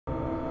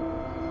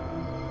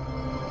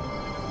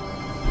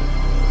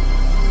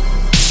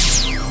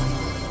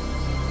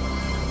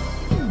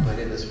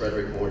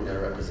Frederick, Morton. I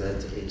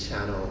represent a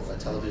channel, a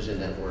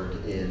television network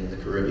in the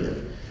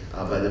Caribbean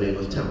by the name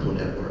of Tempo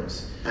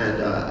Networks.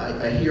 And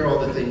I hear all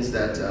the things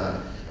that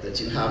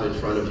you have in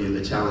front of you,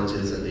 the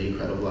challenges and the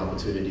incredible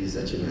opportunities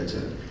that you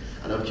mentioned.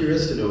 And I'm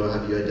curious to know,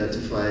 have you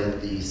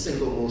identified the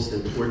single most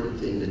important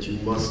thing that you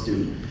must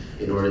do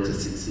in order to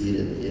succeed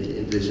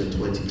in Vision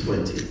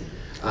 2020?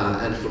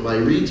 And for my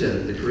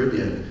region, the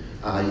Caribbean,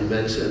 you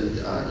mentioned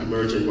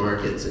emerging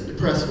markets and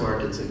depressed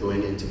markets and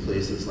going into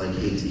places like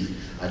Haiti.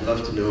 I'd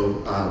love to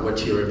know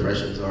what your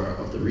impressions are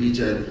of the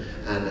region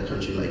and a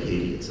country like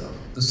Haiti itself.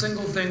 The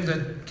single thing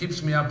that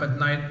keeps me up at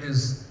night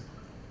is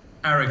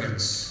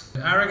arrogance.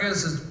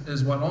 Arrogance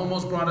is what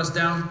almost brought us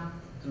down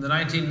in the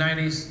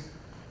 1990s.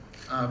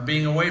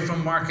 Being away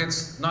from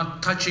markets,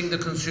 not touching the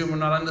consumer,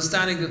 not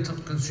understanding the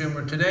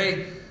consumer.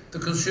 Today, the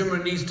consumer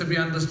needs to be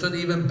understood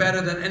even better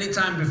than any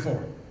time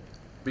before,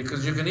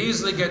 because you can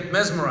easily get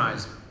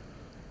mesmerized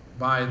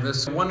by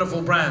this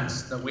wonderful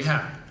brands that we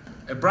have.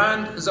 A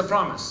brand is a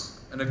promise,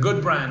 and a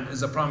good brand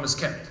is a promise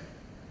kept.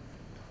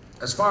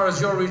 As far as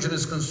your region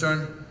is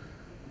concerned,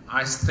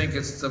 I think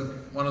it's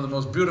one of the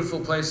most beautiful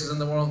places in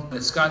the world.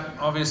 It's got,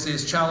 obviously,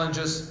 its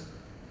challenges,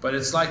 but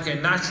it's like a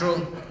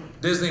natural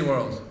Disney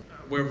World.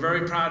 We're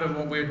very proud of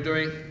what we're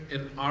doing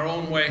in our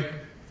own way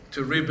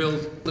to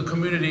rebuild the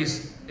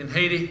communities in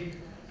Haiti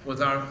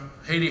with our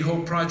Haiti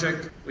Hope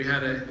project. We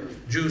had a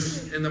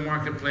juice in the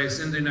marketplace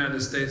in the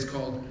United States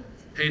called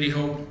Haiti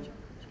Hope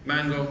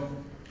Mango.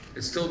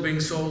 It's still being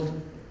sold,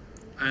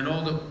 and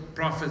all the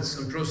profits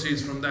and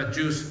proceeds from that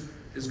juice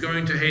is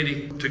going to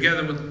Haiti,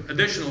 together with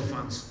additional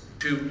funds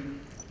to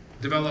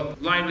develop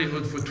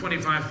livelihood for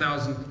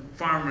 25,000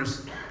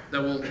 farmers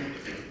that will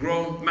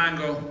grow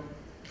mango,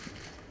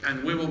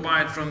 and we will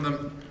buy it from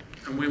them,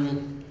 and we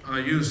will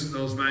use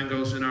those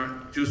mangoes in our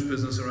juice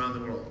business around the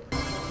world.